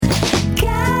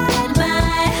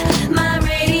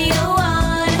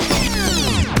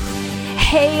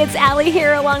Allie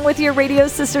here, along with your radio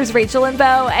sisters Rachel and Bo,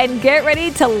 and get ready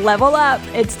to level up.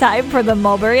 It's time for the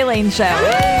Mulberry Lane Show.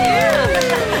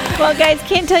 Well, guys,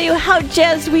 can't tell you how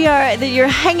jazzed we are that you're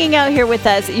hanging out here with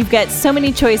us. You've got so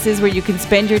many choices where you can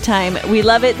spend your time. We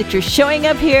love it that you're showing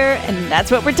up here, and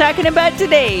that's what we're talking about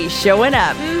today, showing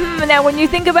up. Now, when you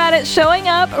think about it, showing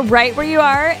up right where you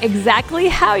are, exactly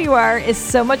how you are, is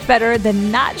so much better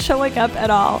than not showing up at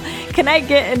all. Can I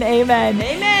get an amen?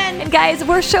 Amen. And guys,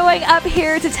 we're showing up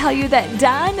here to tell you that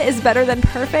done is better than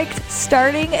perfect.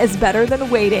 Starting is better than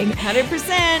waiting. 100%.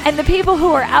 And the people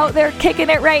who are out there kicking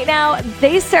it right now,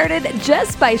 they started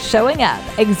just by showing up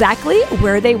exactly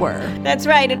where they were. That's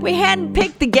right. And we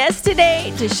handpicked the guests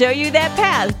today to show you that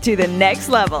path to the next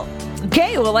level.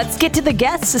 Okay, well, let's get to the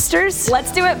guests, sisters.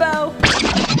 Let's do it, Bo.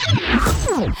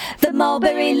 The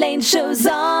Mulberry Lane Show's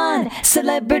on.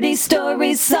 Celebrity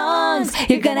stories, songs.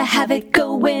 You're gonna have it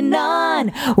going on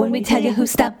when we tell you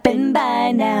who's stopping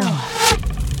by now.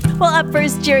 Well, up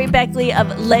first, Gerry Beckley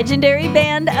of legendary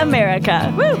band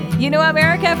America. Woo! You know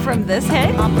America from this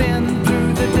hit? I've been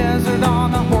through the desert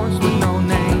on a horse with no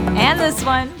name. And this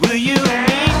one. Will you meet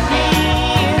me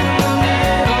in the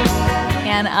middle?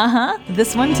 And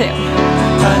this one too.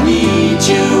 I need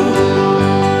you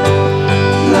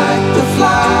like the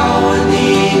flower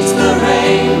needs the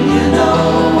rain. You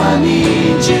know I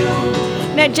need you.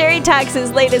 Now, Gerry talks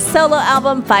his latest solo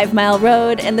album, 5 Mile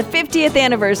Road, and the 50th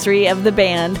anniversary of the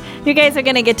band. You guys are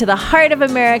going to get to the heart of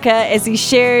America as he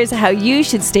shares how you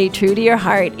should stay true to your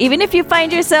heart, even if you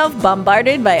find yourself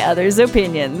bombarded by others'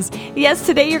 opinions. Yes,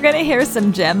 today you're going to hear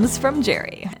some gems from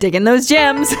Gerry. Digging those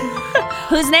gems.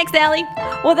 Who's next, Allie?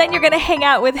 Well, then you're going to hang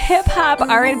out with hip-hop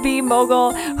R&B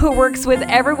mogul who works with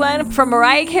everyone from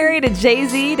Mariah Carey to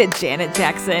Jay-Z to Janet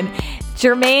Jackson.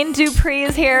 Jermaine Dupri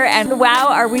is here, and wow,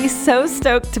 are we so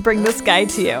stoked to bring this guy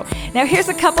to you. Now, here's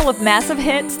a couple of massive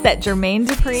hits that Jermaine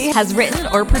Dupri has written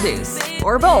or produced,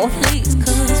 or both. Please,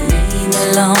 'cause we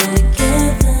belong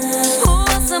together.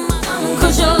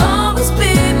 Cause you'll always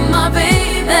be my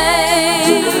baby.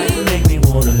 You make me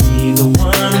wanna be the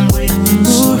one with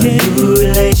a new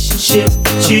relationship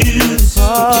with you.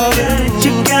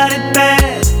 You got it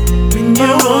bad when you're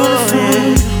on the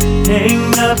phone.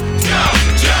 Hang up.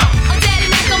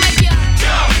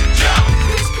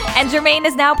 And Jermaine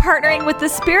is now partnering with the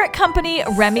spirit company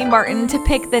Rémy Martin to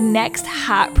pick the next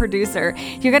hot producer.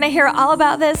 You're going to hear all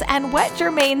about this and what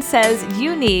Jermaine says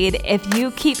you need if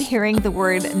you keep hearing the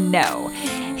word no.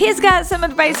 He's got some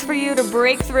advice for you to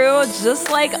break through,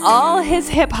 just like all his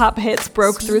hip-hop hits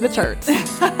broke through the charts.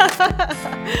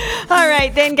 All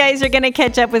right, then, guys, you're going to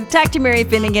catch up with Dr. Mary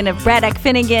Finnegan of Braddock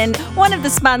Finnegan, one of the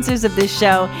sponsors of this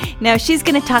show. Now, she's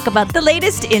going to talk about the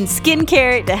latest in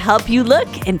skincare to help you look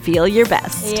and feel your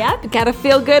best. Yep, gotta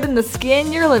feel good in the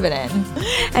skin you're living in.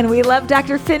 And we love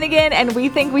Dr. Finnegan, and we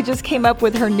think we just came up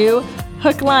with her new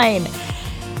hook line.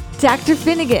 Dr.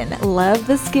 Finnegan, love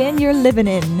the skin you're living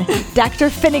in.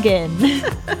 Dr. Finnegan.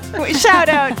 Shout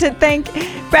out to thank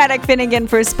Braddock Finnegan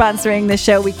for sponsoring the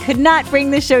show. We could not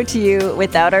bring the show to you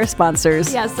without our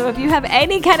sponsors. Yeah, so if you have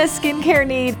any kind of skincare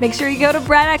need, make sure you go to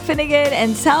Braddock Finnegan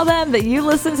and tell them that you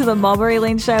listen to the Mulberry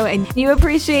Lane Show and you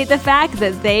appreciate the fact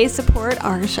that they support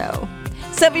our show.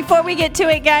 So before we get to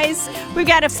it, guys, we've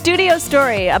got a studio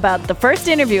story about the first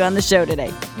interview on the show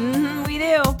today. We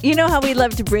do. You know how we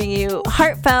love to bring you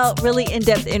heartfelt, really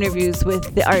in-depth interviews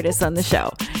with the artists on the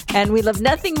show. And we love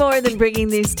nothing more than bringing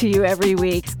these to you every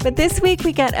week. But this week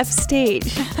we got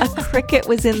upstage. A cricket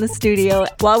was in the studio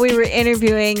while we were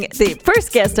interviewing the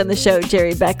first guest on the show,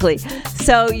 Gerry Beckley.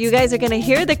 So you guys are going to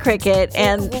hear the cricket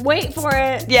and wait for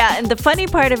it. Yeah, and the funny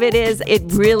part of it is it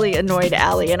really annoyed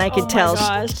Allie, and I could tell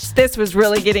this was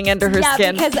really getting under her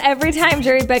skin. Yeah, because every time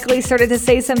Gerry Beckley started to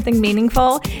say something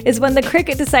meaningful is when the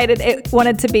cricket decided it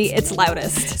wanted to be its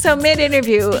loudest. So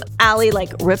mid-interview, Allie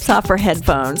rips off her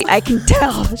headphones. I can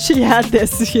tell she had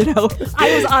this,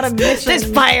 I was on a mission. This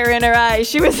fire in her eyes.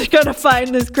 She was going to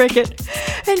find this cricket.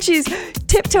 And she's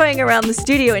tiptoeing around the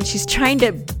studio and she's trying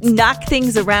to knock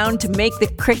things around to make the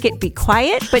cricket be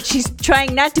quiet, but she's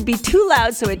trying not to be too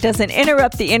loud so it doesn't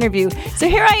interrupt the interview. So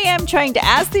here I am trying to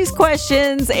ask these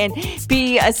questions and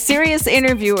be a serious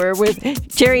interviewer with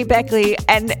Gerry Beckley,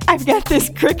 and I've got this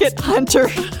cricket hunter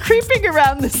creeping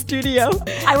around the studio.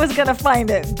 I was going to find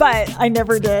it, but I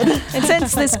never did. And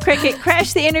since this cricket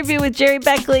crashed the interview with Gerry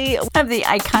Beckley of the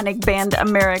iconic band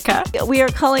America, we are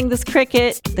calling this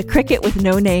cricket the cricket with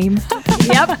no name.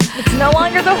 Yep, it's no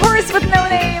longer the horse with no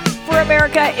name. For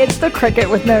America, it's the cricket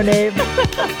with no name.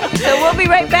 So we'll be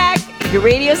right back. Your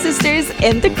radio sisters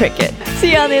and the cricket.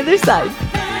 See you on the other side.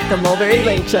 The Mulberry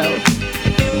Lane Show.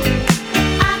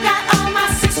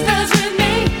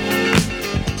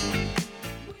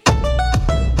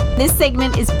 This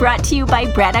segment is brought to you by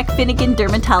Braddock Finnegan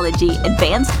Dermatology,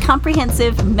 advanced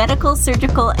comprehensive medical,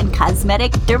 surgical, and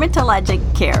cosmetic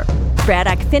dermatologic care.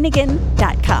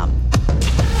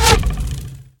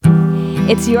 BraddockFinnegan.com.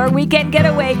 It's your weekend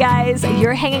getaway, guys.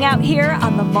 You're hanging out here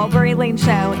on the Mulberry Lane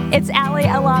Show. It's Allie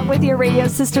along with your radio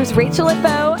sisters Rachel and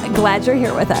Bo. Glad you're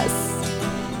here with us.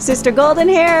 Sister Golden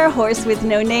Hair, Horse with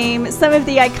No Name, some of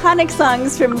the iconic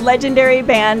songs from legendary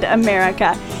band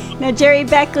America. Now, Gerry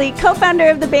Beckley, co-founder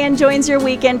of the band, joins your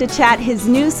weekend to chat his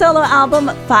new solo album,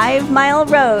 5 Mile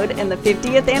Road, and the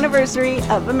 50th anniversary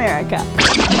of America.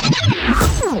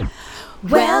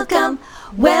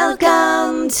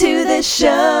 Welcome to the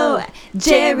show,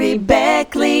 Gerry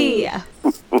Beckley.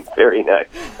 Very nice.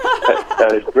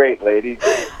 That is great, ladies.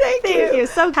 Thank you.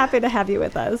 So happy to have you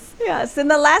with us. Yes, and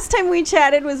the last time we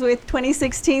chatted was with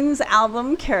 2016's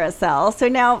album Carousel. So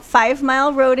now 5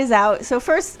 Mile Road is out. So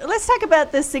first, let's talk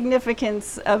about the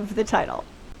significance of the title.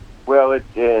 Well,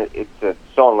 it's a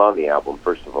song on the album,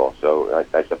 first of all, so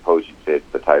I suppose you'd say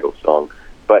it's the title song.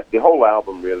 But the whole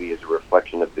album really is a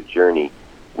reflection of the journey.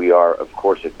 We are, of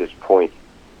course, at this point,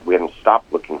 we haven't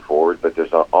stopped looking forward, but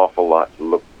there's an awful lot to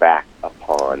look back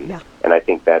upon. Yeah. And I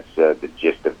think that's the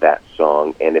gist of that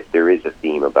song. And if there is a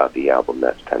theme about the album,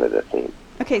 that's kind of the theme.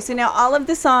 Okay, so now all of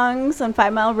the songs on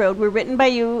 5 Mile Road were written by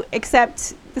you,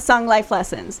 except the song Life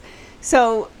Lessons.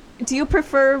 So do you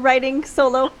prefer writing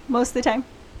solo most of the time?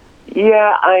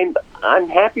 Yeah, I'm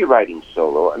happy writing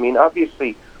solo. I mean,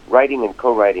 obviously, writing and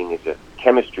co-writing is a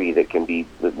chemistry that can be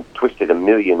twisted a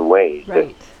million ways.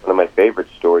 Right. One of my favorite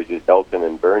stories is Elton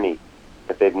and Bernie,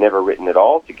 but they've never written it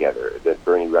all together. That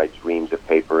Bernie writes reams of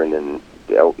paper and then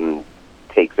Elton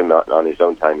takes them out on his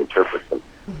own time, interprets them.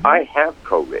 Mm-hmm. I have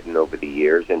co-written over the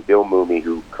years, and Bill Mooney,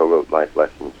 who co-wrote Life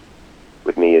Lessons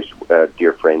with me, is a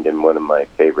dear friend and one of my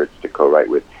favorites to co-write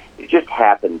with. It just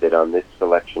happened that on this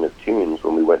selection of tunes,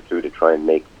 when we went through to try and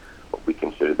make what we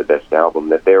consider the best album,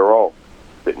 that they were all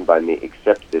written by me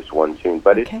except this one tune.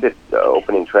 But Okay. It's the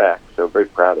opening track, so very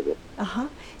proud of it. Uh-huh.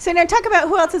 So now talk about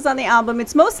who else is on the album.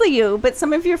 It's mostly you, but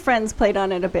some of your friends played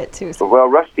on it a bit too. So. Well,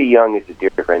 Rusty Young is a dear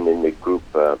friend in the group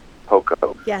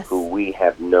Poco, Yes. who we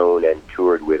have known and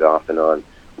toured with off and on.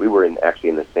 We were actually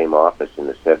in the same office in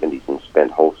the 70s and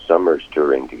spent whole summers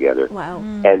touring together. Wow.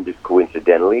 And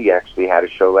coincidentally, actually had a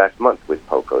show last month with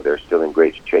Poco. They're still in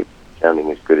great shape,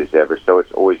 sounding as good as ever. So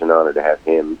it's always an honor to have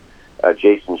him.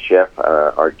 Jason Sheff,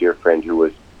 our dear friend, who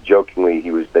was jokingly, he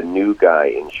was the new guy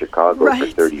in Chicago for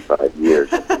 35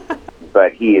 years.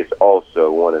 But he is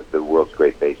also one of the world's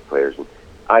great bass players. And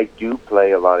I do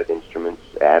play a lot of instruments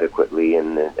adequately,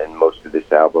 and most of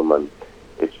this album,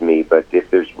 it's me. But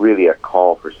if there's really a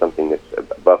call for something that's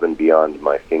above and beyond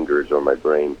my fingers or my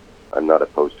brain, I'm not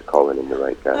opposed to calling in the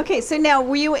right guy. Okay, so now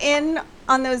were you in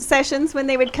on those sessions when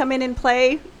they would come in and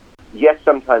play? Yes,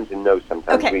 sometimes, and no,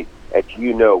 sometimes. Okay. As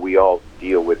you know, we all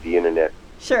deal with the internet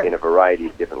Sure. in a variety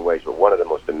of different ways. But one of the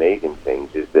most amazing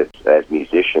things is that as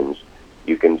musicians,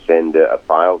 you can send a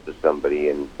file to somebody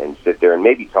and sit there and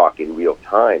maybe talk in real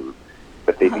time,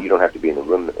 but you don't have to be in the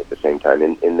room at the same time.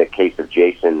 In the case of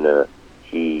Jason,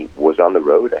 he was on the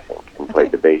road, I think, and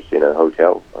played the bass in a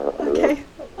hotel on the road.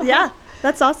 Yeah,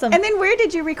 that's awesome. And then where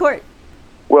did you record?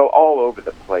 Well, all over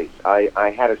the place.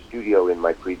 I had a studio in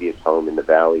my previous home in the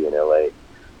Valley in L.A.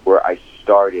 where I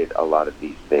started a lot of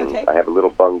these things. Okay. I have a little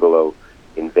bungalow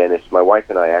in Venice. My wife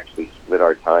and I actually split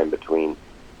our time between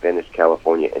Venice,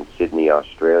 California, and Sydney,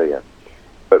 Australia.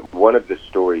 But one of the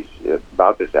stories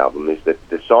about this album is that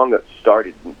the song that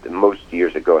started most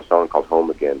years ago, a song called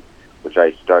Home Again, which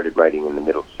I started writing in the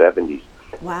middle 70s,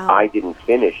 Wow. I didn't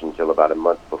finish until about a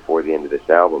month before the end of this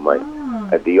album.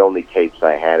 The only tapes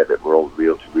I had of it were old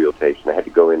reel-to-reel tapes, and I had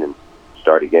to go in and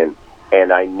start again.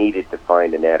 And I needed to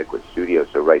find an adequate studio,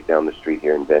 so right down the street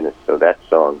here in Venice. So that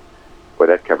song, well,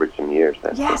 that covered some years.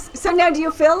 Yes. So now do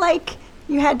you feel like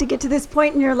you had to get to this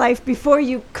point in your life before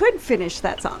you could finish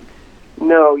that song?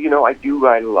 No, I do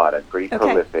write a lot. I'm pretty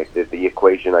prolific. The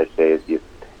equation I say is you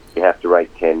have to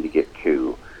write 10 to get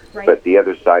 2. Right. But the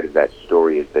other side of that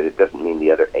story is that it doesn't mean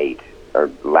the other 8 are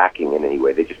lacking in any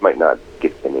way. They just might not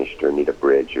get finished or need a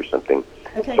bridge or something.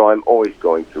 Okay. So I'm always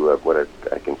going through what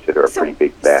I consider a pretty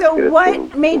big basket of So what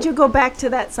things. made you go back to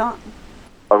that song?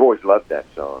 I've always loved that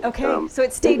song. Okay, so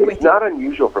it stayed with you. It's not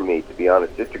unusual for me, to be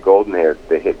honest. Sister Golden Hair,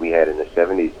 the hit we had in the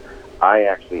 70s, I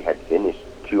actually had finished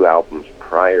 2 albums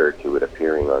prior to it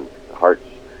appearing on Hearts.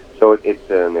 So it's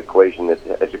an equation that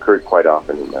has occurred quite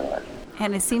often in my life.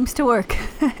 And it seems to work.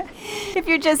 If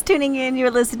you're just tuning in,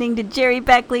 you're listening to Gerry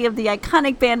Beckley of the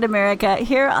iconic band America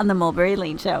here on the Mulberry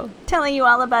Lane Show, telling you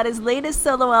all about his latest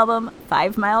solo album,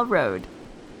 5 Mile Road.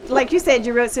 Like you said,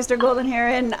 you wrote Sister Golden Hair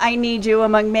and I Need You,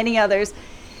 among many others.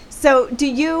 So do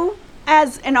you,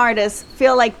 as an artist,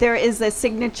 feel like there is a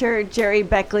signature Gerry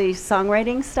Beckley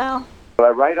songwriting style? Well,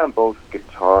 I write on both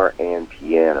guitar and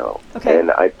piano,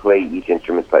 and I play each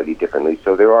instrument slightly differently.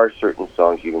 So there are certain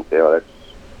songs you can say, oh, that's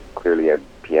clearly a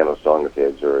piano song of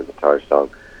his or a guitar song.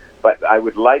 But I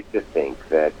would like to think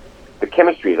that the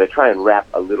chemistry is I try and wrap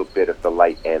a little bit of the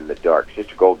light and the dark.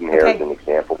 Sister Golden Hair is an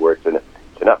example where it's an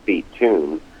upbeat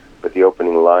tune, but the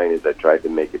opening line is I tried to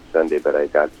make it Sunday, but I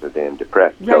got so damn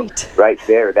depressed. Right. So right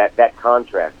there, that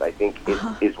contrast, I think,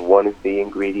 is one of the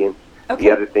ingredients. The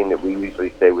other thing that we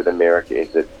usually say with America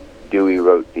is that Dewey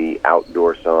wrote the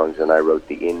outdoor songs and I wrote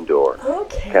the indoor.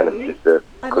 Kind of just a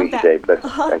cliche, but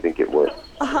I think it works.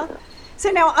 So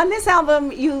now on this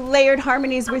album, you layered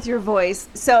harmonies with your voice.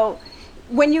 So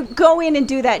when you go in and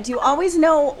do that, do you always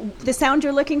know the sound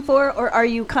you're looking for, or are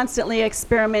you constantly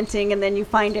experimenting and then you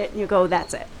find it and you go,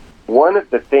 that's it? One of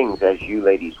the things, as you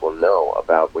ladies will know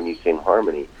about when you sing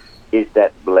harmony, is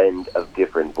that blend of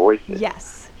different voices.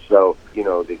 Yes. So,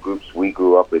 the groups we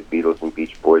grew up with, Beatles and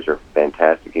Beach Boys, are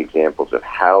fantastic examples of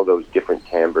how those different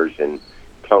timbres and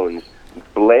tones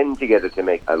blend together to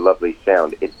make a lovely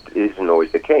sound. It isn't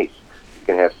always the case. You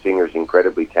can have singers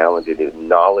incredibly talented in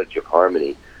knowledge of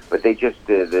harmony, but they just,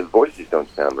 the voices don't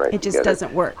sound right It just together.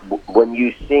 doesn't work. When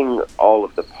you sing all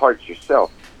of the parts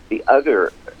yourself, the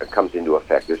other comes into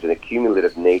effect. There's an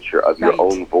accumulative nature of your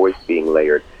own voice being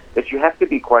layered that you have to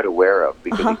be quite aware of,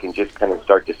 because it can just kind of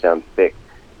start to sound thick.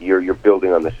 You're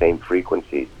building on the same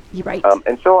frequencies. You're right.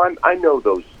 And so I know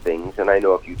those things, and I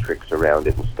know a few tricks around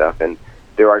it and stuff. And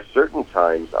there are certain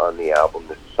times on the album,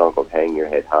 this song called Hang Your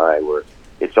Head High, where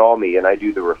it's all me, and I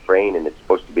do the refrain, and it's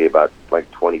supposed to be about like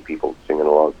 20 people singing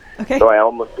along. Okay. So I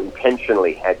almost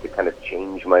intentionally had to kind of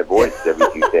change my voice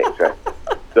every few days, right?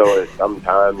 So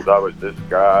sometimes I was this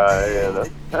guy,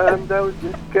 and sometimes I was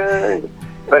this guy.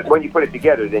 But when you put it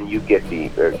together, then you get you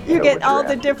get all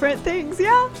the different things.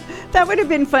 Yeah, that would have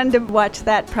been fun to watch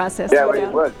that process. Yeah,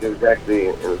 it was. It was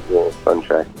a fun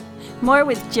track. More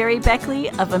with Gerry Beckley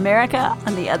of America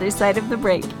on the other side of the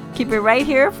break. Keep it right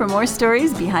here for more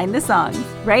stories behind the songs,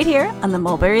 right here on the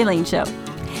Mulberry Lane Show.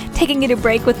 Taking you to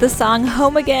break with the song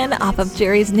Home Again off of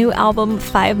Gerry's new album,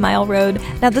 5 Mile Road.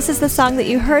 Now, this is the song that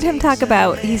you heard him talk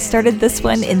about. He started this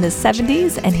one in the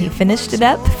 70s, and he finished it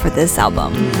up for this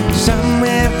album.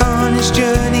 Somewhere on his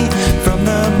journey from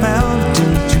the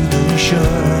mountain to the shore,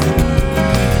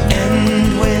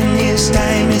 and when his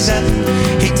time is up,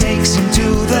 he takes him to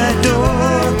the door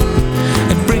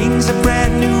and brings a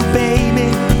brand new baby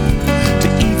to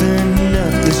even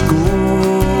up the score.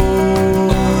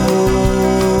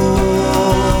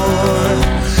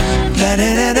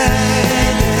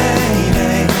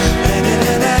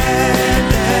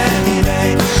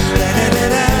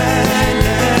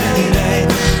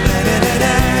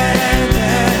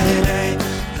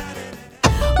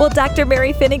 Well, Dr.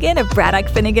 Mary Finnegan of Braddock,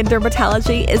 Finnegan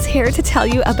Dermatology is here to tell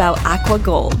you about Aqua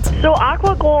Gold. So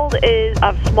Aqua Gold is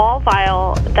a small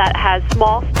vial that has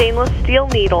small stainless steel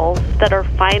needles that are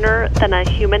finer than a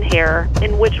human hair,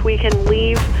 in which we can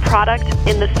leave product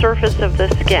in the surface of the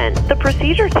skin. The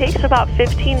procedure takes about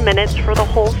 15 minutes for the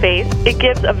whole face. It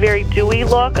gives a very dewy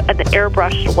look, an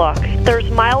airbrushed look.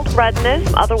 There's mild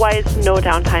redness, otherwise no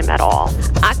downtime at all.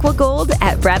 Aqua Gold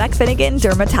at Braddock Finnegan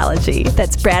Dermatology.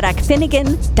 That's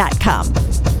BraddockFinnegan.com.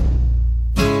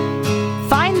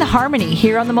 Find the harmony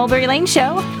here on the Mulberry Lane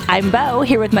Show. I'm Bo,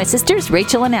 here with my sisters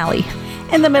Rachel and Allie.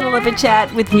 In the middle of a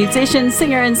chat with musician,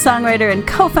 singer, and songwriter and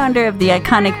co-founder of the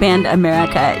iconic band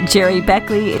America, Gerry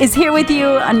Beckley, is here with you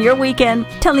on your weekend,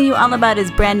 telling you all about his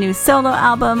brand new solo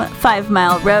album, 5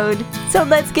 Mile Road. So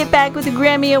let's get back with the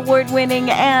Grammy Award-winning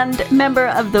and member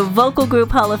of the Vocal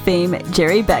Group Hall of Fame,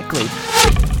 Gerry Beckley.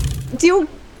 Do you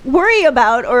worry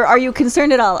about, or are you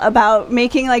concerned at all about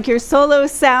making like your solo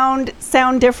sound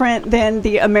different than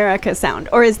the America sound,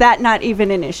 or is that not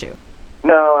even an issue?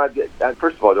 No, I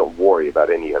first of all, don't worry about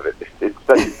any of it. It's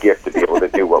such a gift to be able to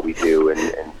do what we do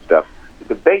and stuff.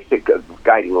 The basic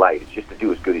guiding light is just to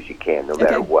do as good as you can, no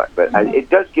matter what. But it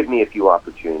does give me a few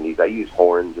opportunities. I use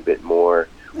horns a bit more.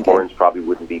 Horns probably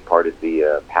wouldn't be part of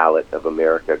the palette of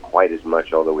America quite as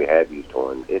much, although we have used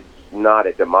horns. It's not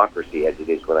a democracy as it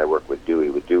is when I work with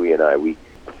Dewey. With Dewey and I, we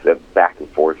back and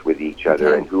forth with each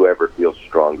other, and whoever feels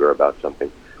stronger about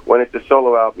something. When it's a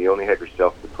solo album, you only have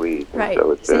yourself to please. Right.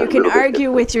 So you can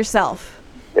argue with yourself.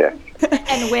 Yeah.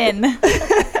 And win.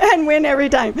 And win every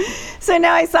time. So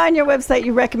now I saw on your website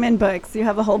you recommend books. You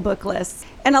have a whole book list.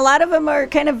 And a lot of them are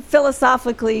kind of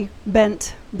philosophically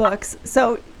bent books.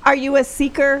 So are you a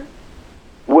seeker?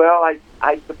 Well,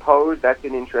 I suppose that's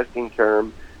an interesting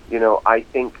term. You know, I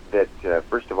think that,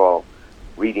 first of all,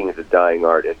 reading is a dying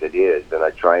art as it is, and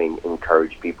I try and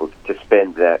encourage people to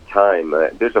spend that time.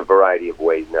 There's a variety of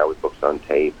ways now with books on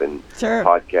tape and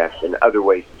podcasts and other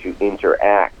ways to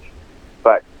interact.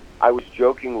 But I was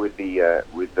joking with the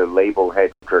label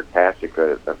head, Kirk Pasek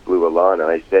of Blue Elan,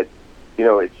 and I said, you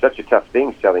know, it's such a tough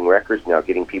thing selling records now,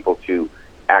 getting people to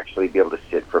actually be able to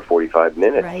sit for 45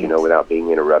 minutes, you know, without being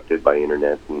interrupted by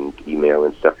internet and email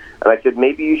and stuff. And I said,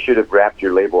 maybe you should have wrapped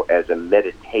your label as a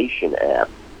meditation app,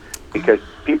 because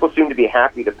people seem to be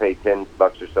happy to pay $10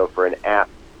 or so for an app.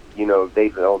 You know,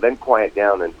 they'll then quiet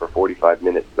down, and for 45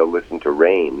 minutes they'll listen to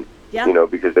rain, you know,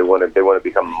 because they want to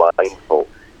become mindful.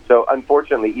 So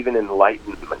unfortunately, even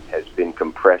enlightenment has been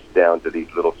compressed down to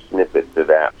these little snippets of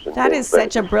apps. And that is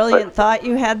such a brilliant thought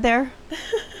you had there.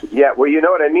 Yeah, well, you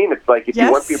know what I mean? It's like if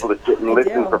you want people to sit and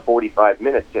listen for 45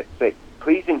 minutes, say,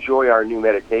 please enjoy our new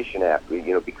meditation app,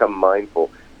 you know, become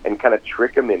mindful, and kind of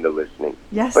trick them into listening.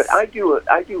 Yes. But I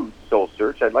do soul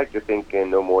search. I'd like to think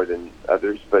no more than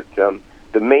others, but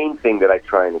the main thing that I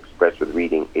try and express with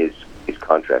reading is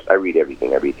contrast. I read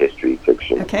everything. I read history,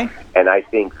 fiction. Okay. And I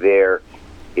think there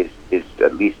is,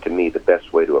 at least to me, the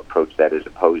best way to approach that, as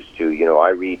opposed to, you know,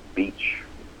 I read beach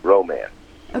romance.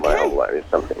 My whole life,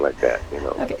 something like that, you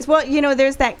know. Okay. Well, you know,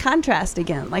 there's that contrast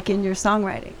again, like in your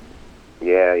songwriting.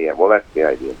 Yeah. Well, that's the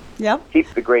idea. Yep.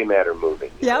 Keep the gray matter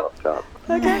moving. Yep. Up top.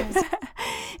 Okay.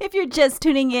 If you're just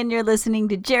tuning in, you're listening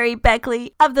to Gerry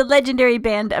Beckley of the legendary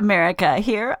band America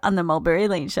here on the Mulberry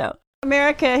Lane Show.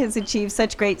 America has achieved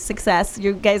such great success.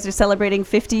 You guys are celebrating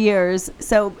 50 years.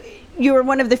 So you are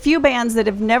one of the few bands that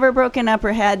have never broken up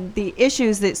or had the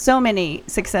issues that so many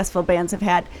successful bands have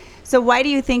had. So why do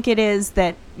you think it is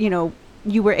that, you know,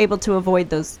 you were able to avoid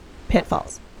those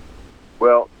pitfalls?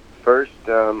 Well, first,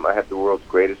 I have the world's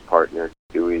greatest partner,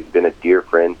 who has been a dear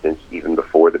friend since even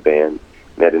before the band,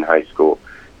 met in high school.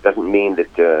 Doesn't mean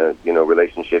that, you know,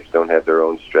 relationships don't have their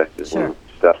own stresses and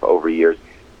stuff over years,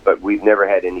 but we've never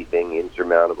had anything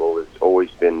insurmountable. It's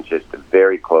always been just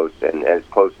very close, and as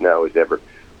close now as ever.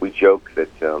 We joke that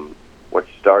what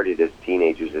started as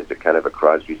teenagers as a kind of a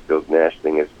Crosby, Stills, Nash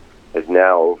thing is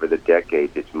now, over the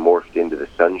decades, it's morphed into the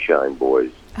Sunshine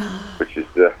Boys, which is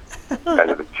the kind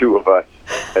of the two of us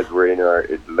as we're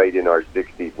late in our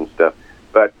 60s and stuff.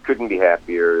 But couldn't be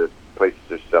happier. Places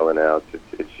are selling out.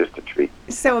 It's just a treat.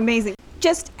 So amazing.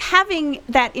 Just having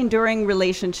that enduring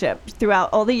relationship throughout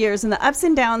all the years and the ups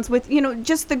and downs with, you know,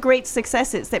 just the great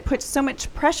successes that put so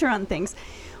much pressure on things.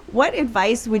 What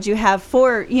advice would you have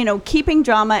for, you know, keeping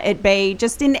drama at bay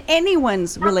just in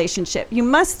anyone's relationship? You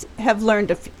must have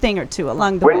learned a thing or two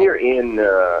along the way. When you're in,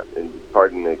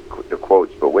 pardon the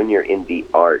quotes, but when you're in the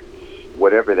arts,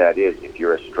 whatever that is, if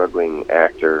you're a struggling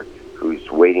actor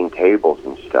who's waiting tables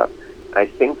and stuff, I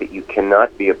think that you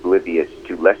cannot be oblivious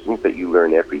to lessons that you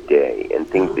learn every day and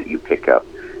things that you pick up.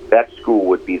 That school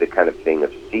would be the kind of thing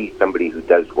of see somebody who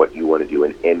does what you want to do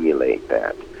and emulate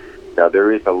that. Now,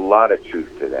 there is a lot of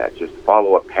truth to that. Just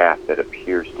follow a path that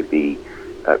appears to be,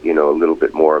 you know, a little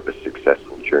bit more of a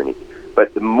successful journey.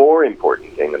 But the more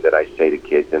important thing that I say to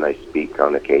kids, and I speak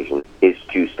on occasion, is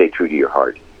to stay true to your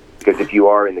heart. Because if you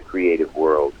are in the creative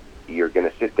world, you're going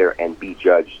to sit there and be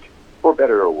judged, for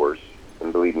better or worse.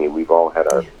 And believe me, we've all had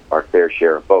our fair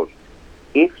share of both.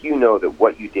 If you know that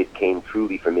what you did came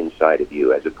truly from inside of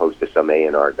you, as opposed to some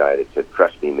A&R guy that said,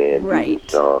 trust me, man, do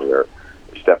this song or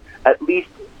stuff, at least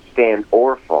stand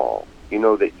or fall, you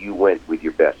know that you went with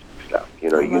your best stuff. You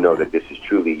know that this is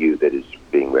truly you that is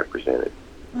being represented.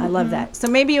 I love that. So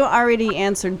maybe you already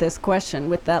answered this question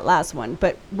with that last one,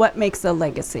 but what makes a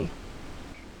legacy?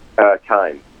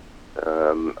 Time.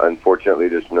 Unfortunately,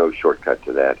 there's no shortcut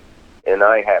to that. And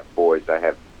I have boys. I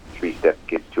have 3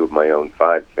 stepkids, 2 of my own,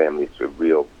 5 families, a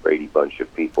real Brady bunch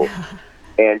of people.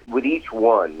 And with each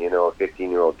one, you know, a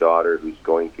 15-year-old daughter who's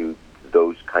going through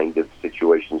those kind of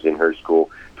situations in her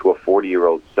school to a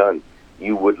 40-year-old son,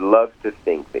 you would love to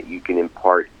think that you can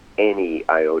impart any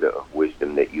iota of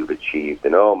wisdom that you've achieved.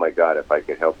 And, oh, my God, if I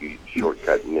could help you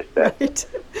shortcut and miss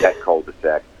that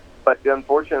cul-de-sac. But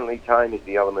unfortunately, time is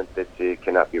the element that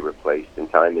cannot be replaced,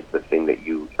 and time is the thing that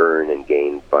you earn and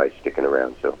gain by sticking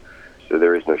around. So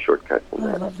there is no shortcut in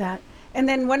that. I love that. And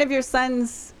then one of your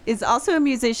sons is also a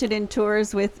musician and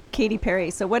tours with Katy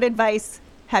Perry. So what advice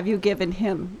have you given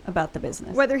him about the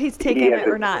business? Whether he's taken it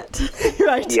or not.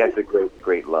 Right. He has a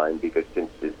great line, because since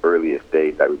his earliest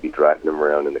days, I would be driving him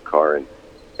around in the car and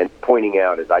pointing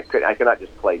out as I cannot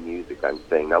just play music. I'm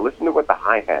saying, now listen to what the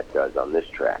hi-hat does on this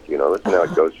track. You know, listen how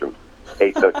it goes from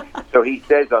A. So he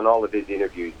says on all of his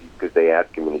interviews, because they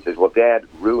ask him, and he says, well, Dad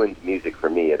ruined music for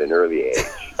me at an early age,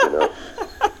 you know.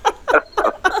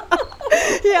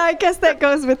 Yeah, I guess that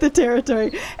goes with the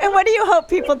territory. And what do you hope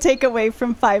people take away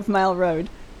from 5 Mile Road?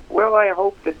 Well, I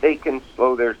hope that they can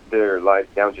slow their lives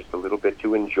down just a little bit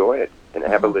to enjoy it and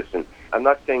have a listen. I'm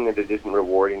not saying that it isn't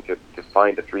rewarding to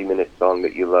find a 3-minute song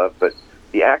that you love, but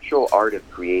the actual art of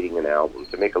creating an album,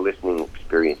 to make a listening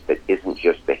experience that isn't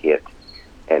just a hit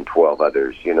and 12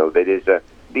 others, that is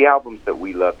the albums that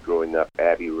we loved growing up,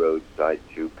 Abbey Road, Side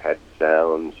 2, Pet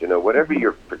Sounds, whatever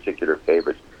your particular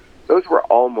favorites, those were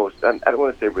almost, I don't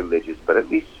want to say religious, but at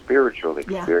least spiritual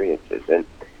experiences.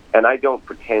 And I don't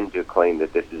pretend to claim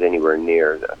that this is anywhere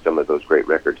near some of those great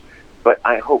records, but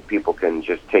I hope people can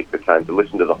just take the time to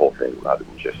listen to the whole thing rather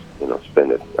than just,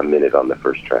 spend a minute on the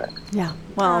first track. Yeah.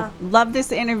 Well, love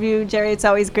this interview, Gerry. It's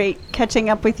always great catching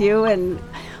up with you, and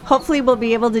hopefully we'll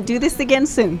be able to do this again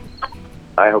soon.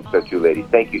 I hope so too, ladies.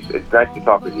 Thank you. It's nice to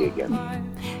talk with you again.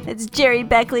 It's Gerry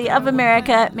Beckley of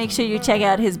America. Make sure you check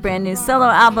out his brand new solo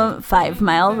album, 5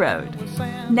 Mile Road.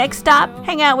 Next stop,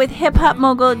 hang out with hip-hop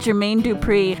mogul Jermaine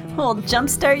Dupri, who will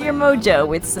jumpstart your mojo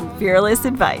with some fearless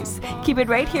advice. Keep it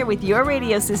right here with your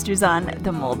radio sisters on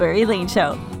The Mulberry Lane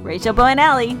Show. Rachel, Bo, and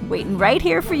Allie waiting right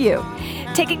here for you.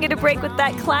 Taking you to break with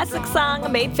that classic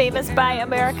song made famous by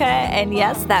America. And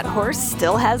yes, that horse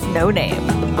still has no name.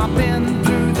 I've been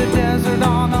through the desert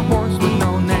on a horse with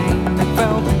no name. It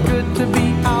felt good to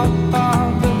be out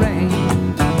of the rain.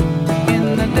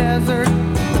 In the desert,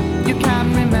 you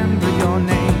can't remember your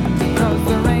name, because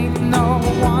there ain't no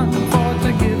one for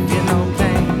to give you no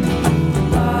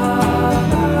pain. La,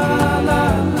 la, la, la,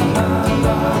 la,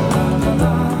 la,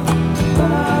 la,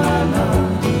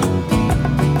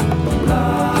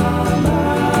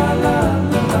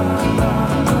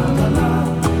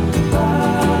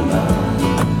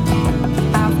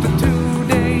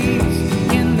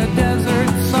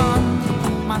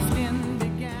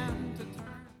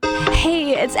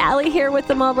 It's Allie here with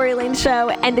the Mulberry Lane Show.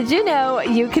 And did you know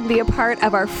you can be a part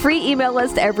of our free email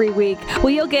list every week,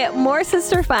 where you'll get more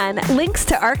sister fun, links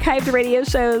to archived radio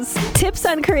shows, tips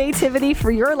on creativity for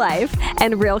your life,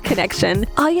 and real connection.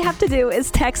 All you have to do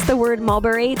is text the word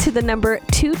Mulberry to the number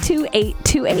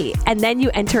 22828, and then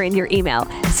you enter in your email.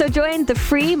 So join the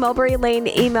free Mulberry Lane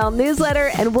email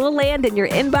newsletter, and we'll land in your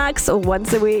inbox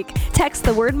once a week. Text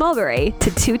the word Mulberry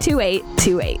to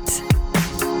 22828.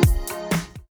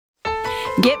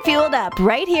 Get fueled up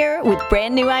right here with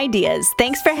brand new ideas.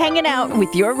 Thanks for hanging out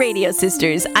with your radio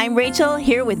sisters. I'm Rachel,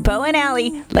 here with Bo and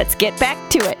Allie. Let's get back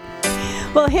to it.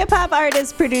 Well, hip-hop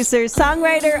artist, producer,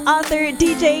 songwriter, author,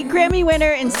 DJ, Grammy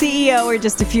winner, and CEO are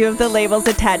just a few of the labels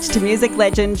attached to music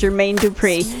legend Jermaine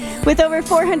Dupri. With over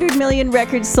 400 million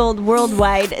records sold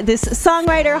worldwide, this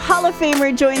songwriter Hall of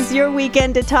Famer joins your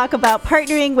weekend to talk about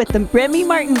partnering with the Rémy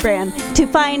Martin brand to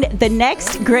find the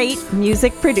next great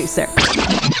music producer.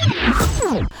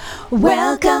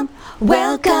 Welcome,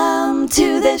 welcome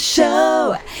to the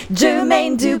show,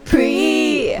 Jermaine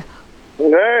Dupri.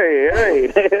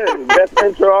 Hey, best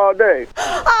intro all day.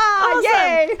 Oh, awesome.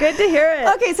 Yay. Good to hear it.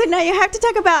 Okay, so now you have to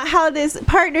talk about how this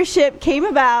partnership came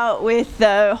about with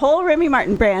the whole Rémy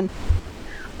Martin brand.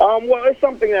 Well, it's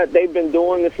something that they've been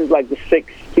doing. This is like the 6th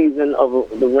season of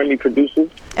the Rémy Producers.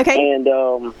 Okay. And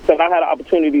so I had an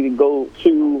opportunity to go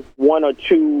to one or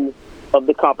two of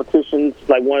the competitions,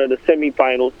 like one of the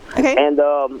semifinals. Okay. And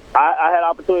I had an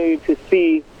opportunity to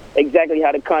see exactly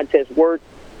how the contest worked,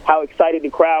 how excited the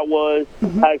crowd was,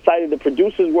 how excited the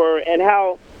producers were, and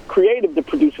how creative the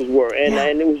producers were.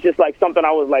 And it was just like something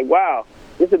I was like, wow,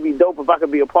 this would be dope if I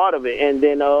could be a part of it. And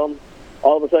then all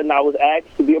of a sudden I was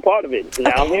asked to be a part of it. And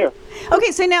now I'm here.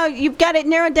 Okay, so now you've got it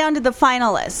narrowed down to the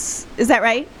finalists. Is that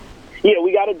right? Yeah,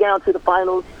 we got it down to the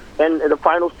finals. And the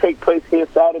finals take place here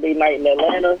Saturday night in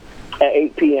Atlanta at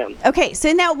 8 p.m. Okay,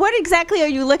 so now what exactly are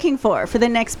you looking for the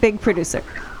next big producer?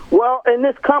 Well, in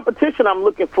this competition, I'm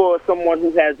looking for someone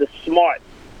who has the smarts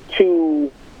to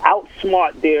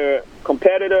outsmart their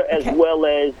competitor, as well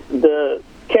as the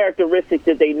characteristics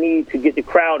that they need to get the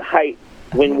crowd hyped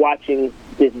when watching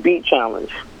this beat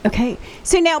challenge. Okay.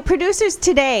 So now producers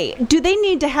today, do they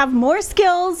need to have more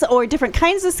skills or different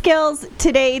kinds of skills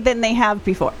today than they have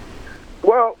before?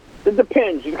 Well, it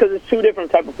depends, because it's two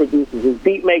different type of producers. It's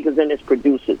beat makers and it's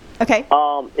producers. Okay.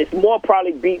 It's more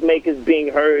probably beat makers being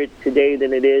heard today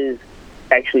than it is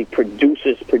actually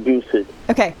producers.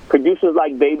 Okay. Producers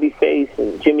like Babyface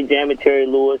and Jimmy Jam and Terry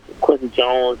Lewis and Quincy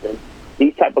Jones and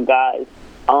these type of guys,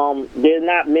 there's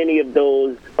not many of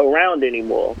those around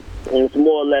anymore. And it's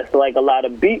more or less like a lot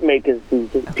of beat makers,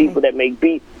 just people that make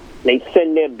beats. They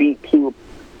send their beat to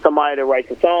somebody that writes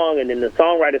a song, and then the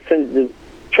songwriter sends the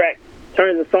track,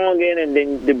 turns the song in, and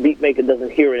then the beat maker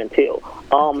doesn't hear it until.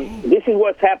 This is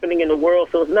what's happening in the world,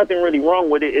 so there's nothing really wrong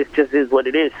with it. It just is what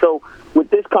it is. So with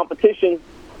this competition,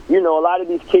 a lot of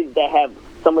these kids that have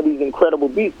some of these incredible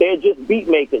beats, they're just beat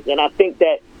makers. And I think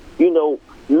that,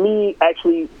 me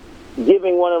actually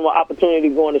giving one of them an opportunity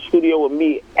to go in the studio with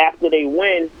me after they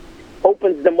win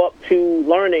opens them up to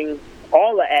learning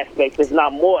all the aspects, if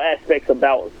not more aspects,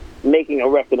 about making a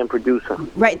record and producing.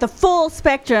 Right, the full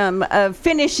spectrum of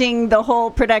finishing the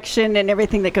whole production and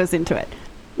everything that goes into it.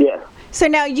 Yeah. So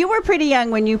now you were pretty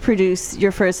young when you produced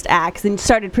your first acts and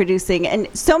started producing, and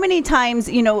so many times,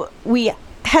 we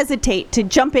hesitate to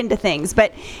jump into things,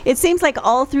 but it seems like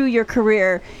all through your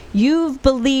career you've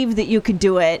believed that you could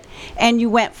do it and you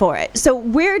went for it. So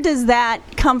where does that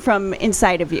come from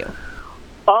inside of you?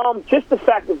 Just the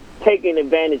fact of taking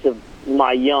advantage of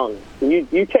my young. You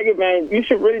take advantage. You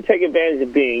should really take advantage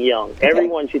of being young. Okay.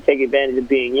 Everyone should take advantage of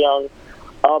being young,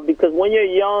 because when you're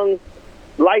young,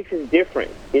 life is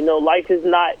different. Life is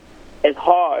not as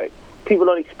hard. People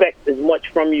don't expect as much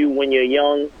from you when you're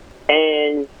young,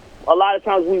 and a lot of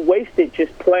times we waste it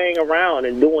just playing around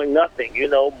and doing nothing. A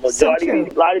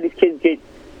lot of these kids get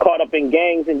caught up in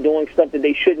gangs and doing stuff that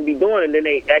they shouldn't be doing, and then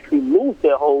they actually lose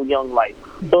their whole young life.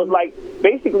 So it's like,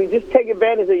 basically, just take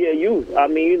advantage of your youth. I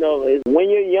mean, when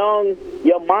you're young,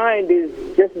 your mind is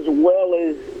just as well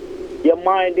as your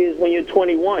mind is when you're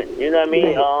 21. You know what I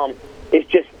mean? Right. It's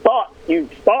just thought. You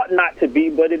thought not to be,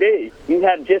 but it is. You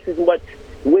have just as much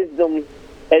wisdom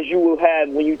as you will have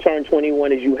when you turn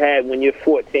 21 as you had when you're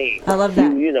 14. I love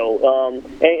that.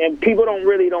 And people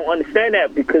don't understand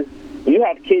that, because you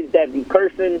have kids that be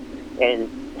cursing and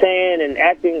saying and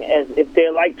acting as if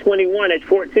they're like 21 at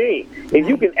 14. If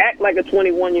you can act like a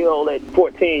 21-year-old at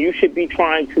 14, you should be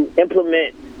trying to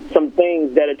implement some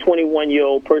things that a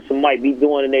 21-year-old person might be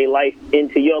doing in their life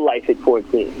into your life at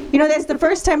 14. That's the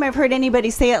first time I've heard anybody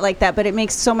say it like that, but it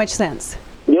makes so much sense.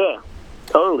 Yeah,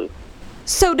 totally.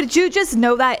 So did you just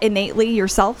know that innately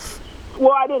yourself?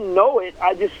 Well, I didn't know it.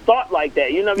 I just thought like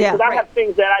that, because I have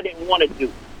things that I didn't want to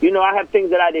do. I have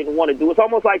things that I didn't want to do. It's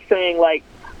almost like saying, like,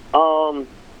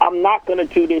 I'm not going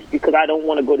to do this because I don't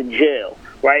want to go to jail,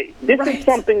 right? This is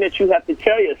something that you have to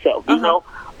tell yourself, you know?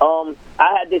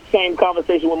 I had this same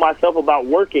conversation with myself about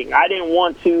working. I didn't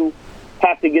want to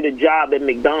have to get a job at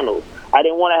McDonald's. I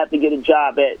didn't want to have to get a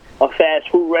job at a fast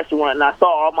food restaurant, and I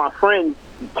saw all my friends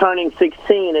turning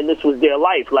 16, and this was their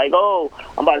life. Like, oh,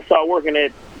 I'm about to start working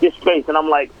at this place, and I'm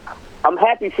like, I'm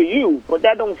happy for you, but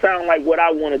that don't sound like what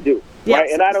I want to do, right?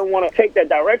 And I don't want to take that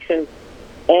direction.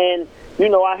 And,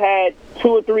 I had 2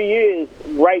 or 3 years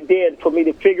right there for me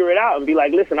to figure it out and be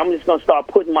like, listen, I'm just going to start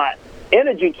putting my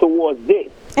energy towards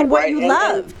this. And what you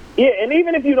love. And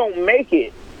even if you don't make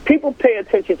it, people pay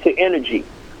attention to energy,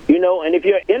 and if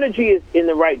your energy is in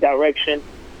the right direction,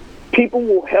 people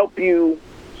will help you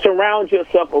surround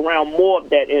yourself around more of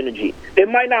that energy. It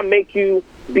might not make you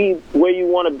be where you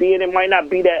want to be, and it might not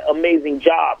be that amazing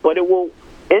job, but it will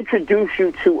introduce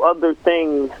you to other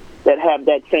things that have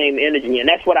that same energy. And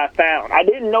that's what I found. I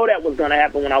didn't know that was going to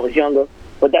happen when I was younger,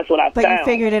 but that's what I found. But you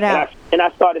figured it out. And I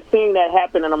started seeing that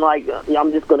happen, and I'm like,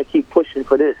 I'm just going to keep pushing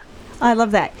for this. I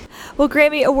love that. Well,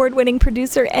 Grammy Award-winning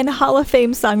producer and Hall of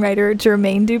Fame songwriter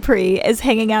Jermaine Dupri is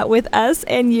hanging out with us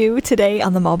and you today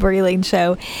on the Mulberry Lane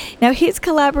Show. Now, he's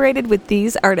collaborated with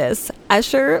these artists: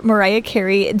 Usher, Mariah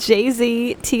Carey,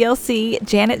 Jay-Z, TLC,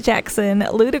 Janet Jackson,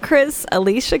 Ludacris,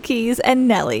 Alicia Keys, and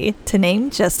Nelly, to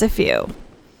name just a few.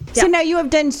 So now you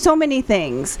have done so many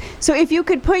things. So if you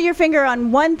could put your finger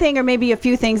on one thing or maybe a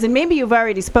few things, and maybe you've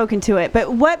already spoken to it,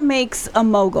 but what makes a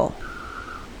mogul?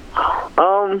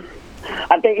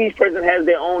 I think each person has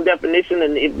their own definition,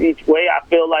 and each way. I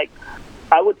feel like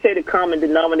I would say the common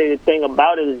denominator thing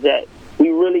about it is that we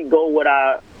really go with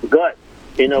our gut.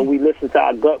 We listen to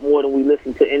our gut more than we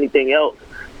listen to anything else.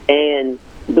 And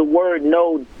the word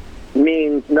no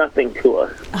means nothing to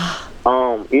us.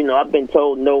 I've been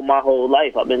told no my whole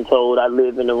life. I've been told I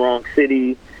live in the wrong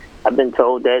city. I've been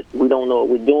told that we don't know what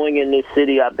we're doing in this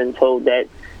city. I've been told that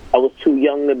I was too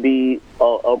young to be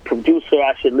a producer.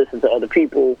 I should listen to other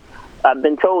people. I've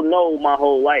been told no my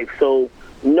whole life. So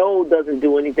no doesn't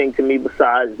do anything to me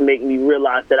besides make me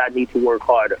realize that I need to work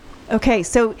harder. Okay,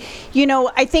 so,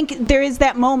 I think there is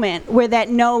that moment where that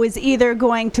no is either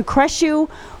going to crush you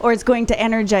or it's going to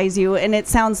energize you, and it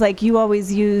sounds like you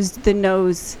always used the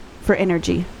no's for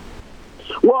energy.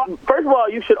 Well, first of all,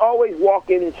 you should always walk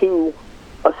into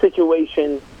a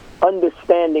situation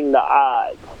understanding the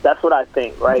odds. That's what I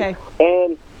think, right? Okay.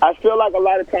 And I feel like a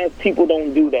lot of times people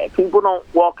don't do that. People don't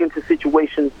walk into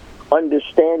situations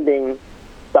understanding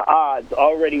the odds,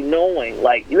 already knowing,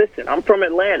 listen, I'm from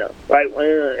Atlanta, right?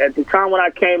 At the time when I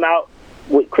came out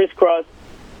with Crisscross,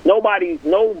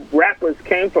 no rappers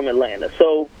came from Atlanta.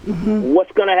 So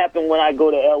what's going to happen when I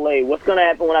go to LA? What's going to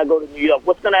happen when I go to New York?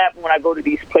 What's going to happen when I go to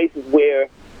these places where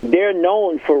they're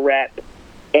known for rap,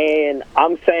 and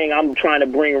I'm saying I'm trying to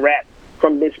bring rap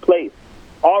from this place?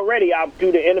 Already, I'll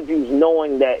do the interviews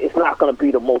knowing that it's not going to be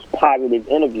the most positive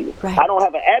interview. Right. I don't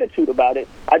have an attitude about it.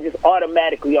 I just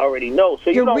automatically already know.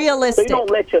 So You're realistic. So you don't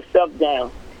let yourself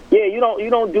down. Yeah, you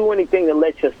don't do anything to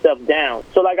let yourself down.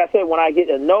 So like I said, when I get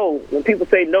a no, when people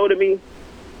say no to me,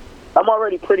 I'm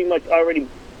already pretty much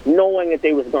knowing that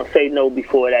they was going to say no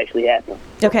before it actually happened.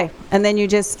 Okay, and then you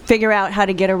just figure out how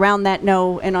to get around that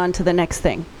no and on to the next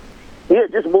thing. Yeah,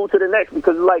 just move to the next,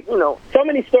 because so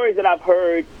many stories that I've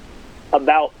heard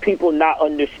about people not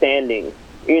understanding,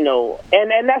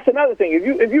 and that's another thing.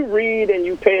 If you read and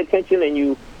you pay attention and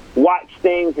you watch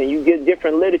things and you get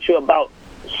different literature about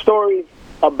stories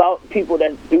about people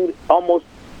that do almost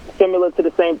similar to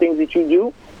the same things that you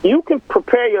do, you can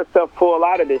prepare yourself for a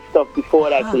lot of this stuff before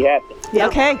it actually happens. Yeah.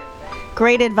 Okay.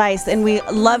 Great advice. And we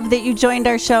love that you joined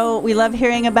our show. We love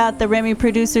hearing about the Rémy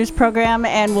Producers program,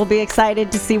 and we'll be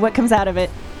excited to see what comes out of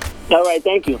it. All right,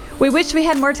 thank you. We wish we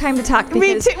had more time to talk.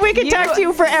 We could talk to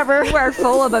you forever. You are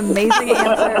full of amazing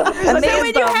answers. So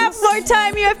when you have more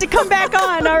time, you have to come back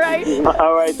on, all right?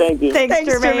 All right, thank you. Thanks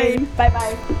Jermaine.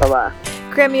 Bye-bye. Bye-bye.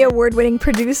 Grammy Award-winning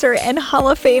producer and Hall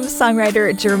of Fame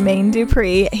songwriter Jermaine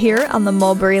Dupri here on the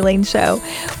Mulberry Lane Show.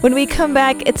 When we come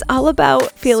back, it's all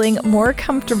about feeling more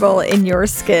comfortable in your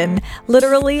skin,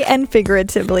 literally and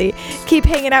figuratively. Keep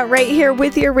hanging out right here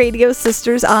with your radio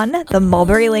sisters on the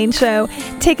Mulberry Lane Show,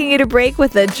 taking you to break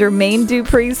with a Jermaine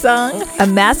Dupri song, a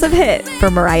massive hit for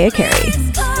Mariah Carey.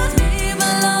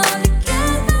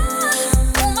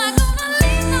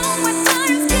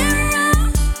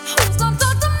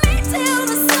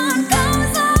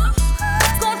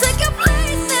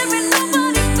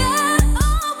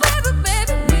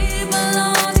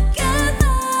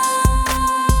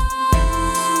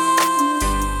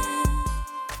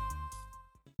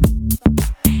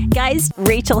 Guys,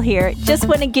 Rachel here. Just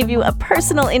want to give you a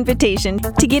personal invitation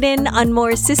to get in on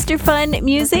more sister fun,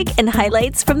 music, and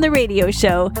highlights from the radio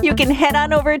show. You can head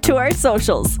on over to our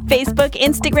socials, Facebook,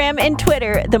 Instagram, and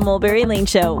Twitter, The Mulberry Lane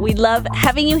Show. We love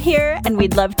having you here, and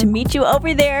we'd love to meet you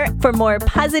over there for more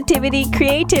positivity,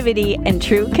 creativity, and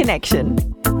true connection.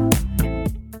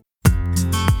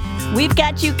 We've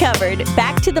got you covered.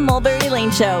 Back to The Mulberry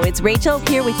Lane Show. It's Rachel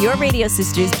here with your radio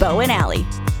sisters, Bo and Allie.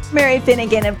 Mary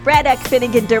Finnegan of Braddock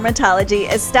Finnegan Dermatology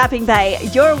is stopping by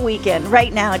your weekend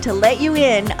right now to let you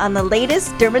in on the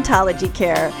latest dermatology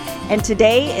care. And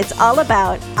today it's all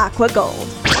about Aqua Gold.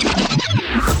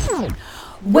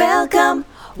 Welcome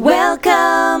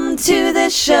to the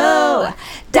show,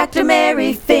 Dr.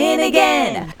 Mary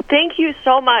Finnegan. Thank you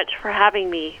so much for having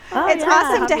me. It's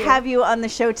awesome to have you on the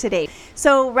show today.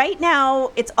 So right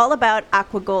now it's all about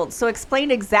Aqua Gold. So explain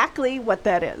exactly what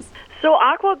that is. So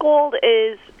Aqua Gold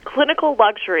is clinical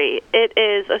luxury. It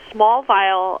is a small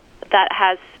vial that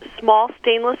has small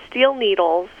stainless steel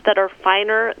needles that are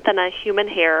finer than a human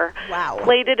hair,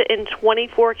 plated in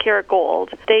 24-karat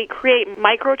gold. They create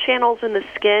microchannels in the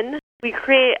skin. We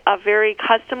create a very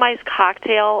customized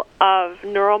cocktail of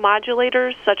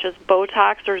neuromodulators such as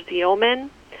Botox or Xeomin,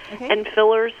 and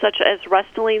fillers such as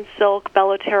Restylane Silk,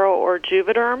 Belotero, or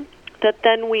Juvederm that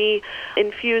then we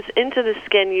infuse into the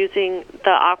skin using the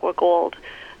Aqua Gold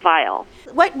vial.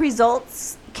 What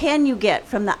results can you get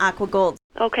from the Aqua Gold?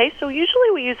 Okay, so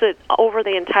usually we use it over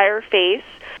the entire face.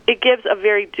 It gives a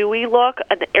very dewy look,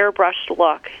 an airbrushed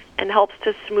look, and helps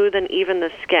to smooth and even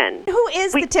the skin. Who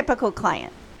is the typical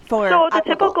client for So the Aqua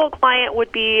typical Gold? client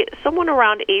would be someone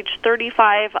around age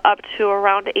 35 up to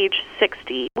around age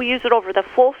 60. We use it over the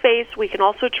full face. We can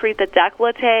also treat the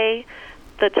décolleté,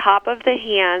 the top of the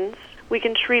hands. We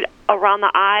can treat around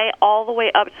the eye all the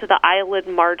way up to the eyelid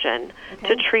margin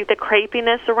to treat the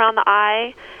crepiness around the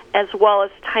eye as well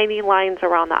as tiny lines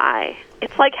around the eye.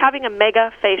 It's like having a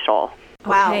mega facial.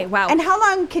 Wow. Okay, wow. And how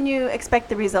long can you expect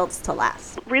the results to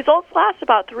last? Results last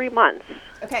about 3 months.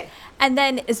 Okay. And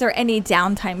then is there any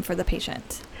downtime for the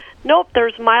patient? Nope,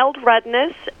 there's mild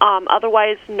redness,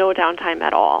 otherwise no downtime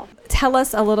at all. Tell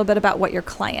us a little bit about what your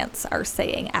clients are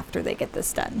saying after they get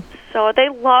this done. So they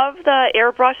love the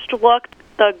airbrushed look,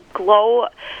 the glow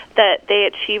that they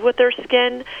achieve with their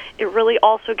skin. It really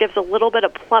also gives a little bit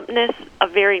of plumpness, a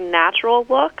very natural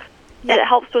look. Yeah. It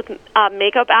helps with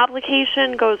makeup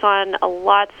application, goes on a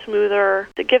lot smoother.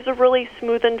 It gives a really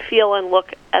smooth and feel and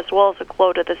look as well as a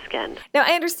glow to the skin. Now,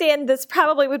 I understand this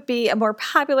probably would be a more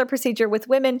popular procedure with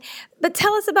women, but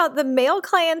tell us about the male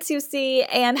clients you see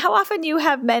and how often you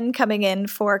have men coming in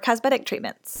for cosmetic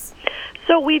treatments.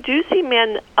 So we do see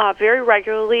men very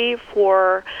regularly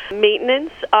for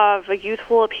maintenance of a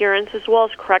youthful appearance, as well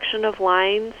as correction of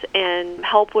lines and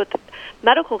help with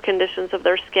medical conditions of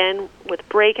their skin, with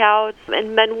breakouts,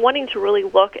 and men wanting to really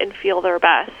look and feel their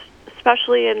best,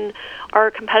 especially in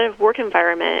our competitive work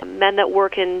environment, men that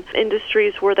work in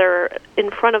industries where they're in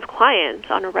front of clients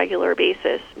on a regular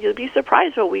basis. You'll be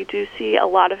surprised, but we do see a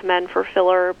lot of men for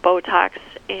filler, Botox,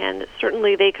 and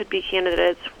certainly they could be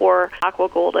candidates for Aqua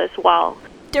Gold as well.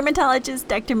 Dermatologist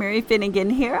Dr. Mary Finnegan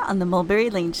here on the Mulberry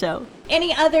Lane Show.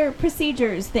 Any other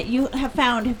procedures that you have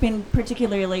found have been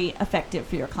particularly effective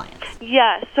for your clients?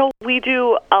 Yes, so we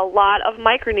do a lot of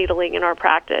microneedling in our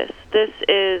practice. This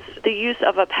is the use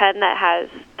of a pen that has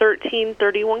 13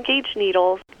 31-gauge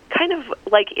needles, kind of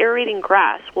like aerating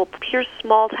grass, will pierce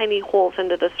small, tiny holes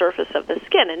into the surface of the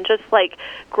skin. And just like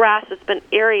grass that's been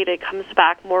aerated comes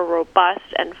back more robust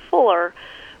and fuller,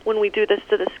 when we do this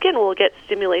to the skin, we'll get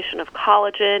stimulation of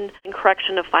collagen and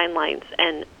correction of fine lines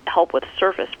and help with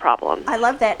surface problems. I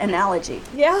love that analogy.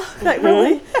 Yeah, that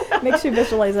really makes you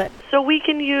visualize it. So we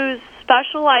can use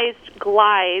specialized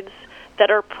glides that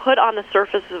are put on the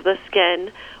surface of the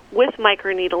skin with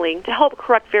microneedling to help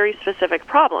correct very specific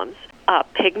problems.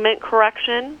 Pigment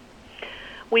correction.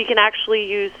 We can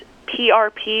actually use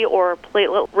PRP, or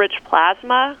platelet-rich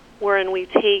plasma, wherein we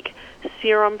take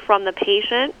serum from the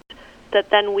patient that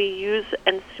then we use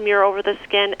and smear over the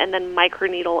skin and then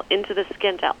microneedle into the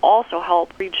skin to also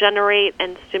help regenerate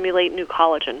and stimulate new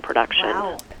collagen production.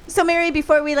 Wow. So Mary,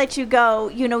 before we let you go,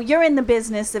 you're in the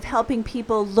business of helping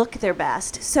people look their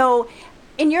best. So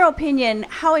in your opinion,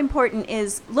 how important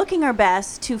is looking our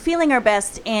best to feeling our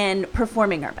best and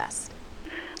performing our best?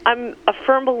 I'm a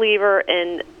firm believer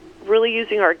in really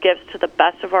using our gifts to the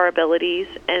best of our abilities,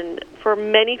 and for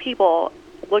many people,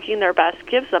 looking their best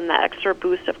gives them that extra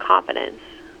boost of confidence.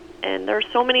 And there are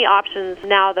so many options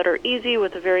now that are easy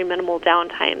with a very minimal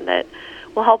downtime that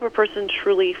will help a person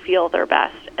truly feel their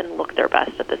best and look their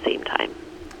best at the same time.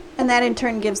 And that in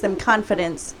turn gives them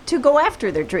confidence to go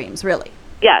after their dreams, really.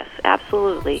 Yes,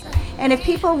 absolutely. And if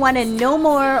people want to know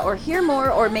more or hear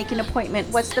more or make an appointment,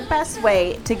 what's the best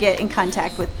way to get in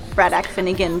contact with Braddock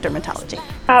Finnegan Dermatology?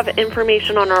 I have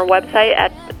information on our website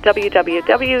at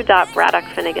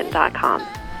www.braddockfinnegan.com.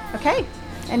 Okay.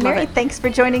 And Mary, thanks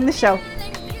for joining the show.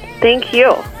 Thank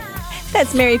you.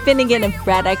 That's Mary Finnegan of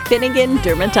Braddock Finnegan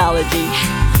Dermatology.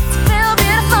 Feel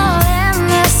beautiful in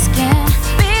the skin.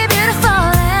 Be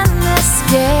beautiful in the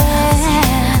skin.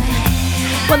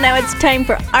 Well, now it's time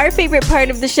for our favorite part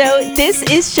of the show. This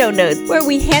is Show Notes, where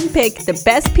we handpick the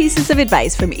best pieces of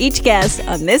advice from each guest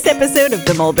on this episode of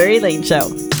The Mulberry Lane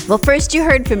Show. Well, first you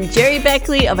heard from Gerry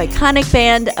Beckley of iconic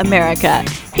band America.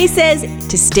 He says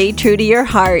to stay true to your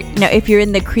heart. Now, if you're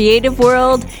in the creative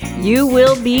world, you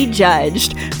will be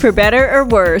judged, for better or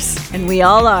worse, and we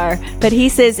all are. But he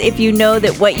says if you know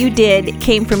that what you did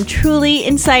came from truly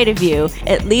inside of you,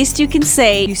 at least you can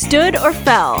say you stood or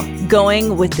fell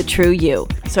going with the true you.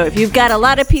 So if you've got a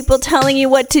lot of people telling you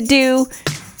what to do,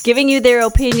 giving you their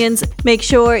opinions, make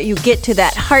sure you get to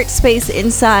that heart space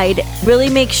inside. Really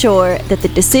make sure that the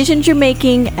decisions you're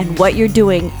making and what you're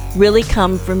doing really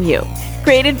come from you.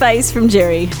 Great advice from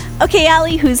Gerry. Okay,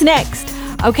 Allie, who's next?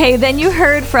 Okay, then you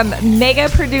heard from mega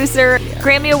producer,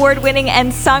 Grammy Award-winning,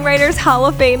 and Songwriters Hall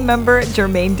of Fame member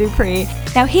Jermaine Dupri.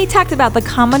 Now, he talked about the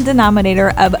common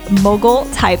denominator of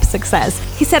mogul-type success.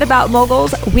 He said about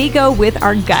moguls, we go with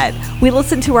our gut. We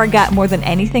listen to our gut more than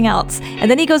anything else. And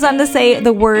then he goes on to say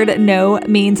the word no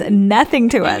means nothing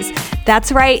to us.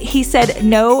 That's right, he said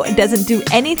no doesn't do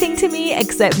anything to me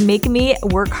except make me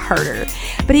work harder.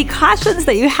 But he cautions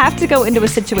that you have to go into a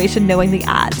situation knowing the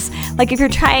odds. Like if you're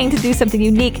trying to do something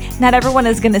unique, not everyone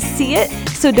is going to see it,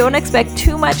 so don't expect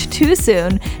too much too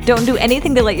soon. Don't do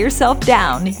anything to let yourself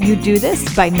down. You do this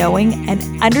by knowing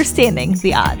and understanding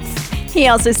the odds. He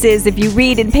also says if you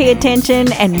read and pay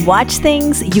attention and watch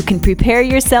things, you can prepare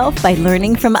yourself by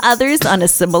learning from others on a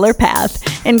similar path.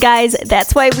 And guys,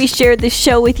 that's why we shared this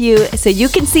show with you, so you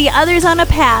can see others on a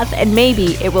path and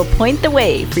maybe it will point the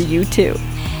way for you too.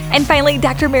 And finally,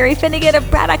 Dr. Mary Finnegan of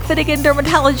Braddock Finnegan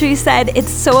Dermatology said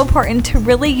it's so important to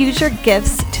really use your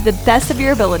gifts to the best of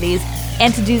your abilities,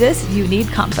 and to do this, you need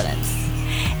confidence.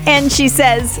 And she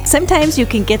says, sometimes you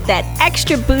can get that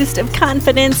extra boost of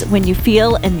confidence when you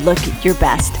feel and look your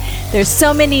best. There's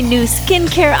so many new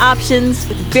skincare options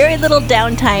with very little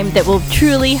downtime that will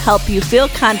truly help you feel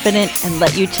confident and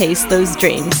let you chase those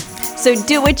dreams. So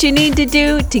do what you need to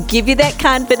do to give you that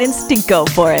confidence to go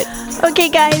for it. Okay,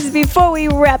 guys, before we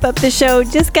wrap up the show,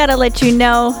 just gotta let you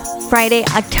know, Friday,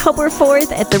 October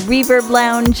 4th at the Reverb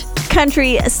Lounge,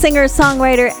 country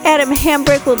singer-songwriter Adam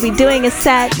Hambrick will be doing a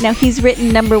set. Now, he's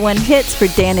written #1 hits for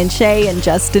Dan and Shay and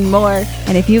Justin Moore.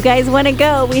 And if you guys want to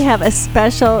go, we have a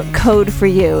special code for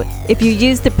you. If you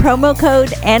use the promo code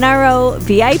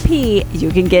NROVIP,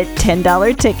 you can get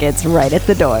 $10 tickets right at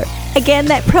the door. Again,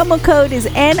 that promo code is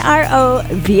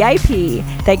NROVIP.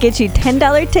 That gets you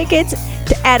 $10 tickets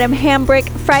to Adam Hambrick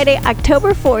Friday,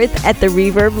 October 4th at the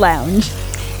Reverb Lounge.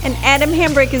 And Adam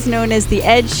Hambrick is known as the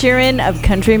Ed Sheeran of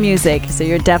country music, so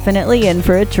you're definitely in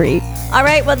for a treat. All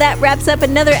right, well, that wraps up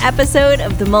another episode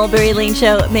of The Mulberry Lane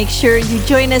Show. Make sure you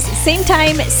join us same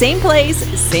time, same place,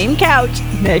 same couch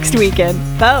next weekend.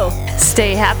 Bo.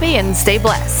 Stay happy and stay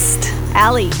blessed.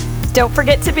 Allie. Don't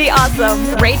forget to be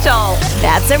awesome. Rachel.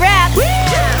 That's a wrap.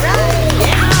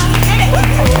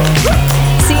 Yeah.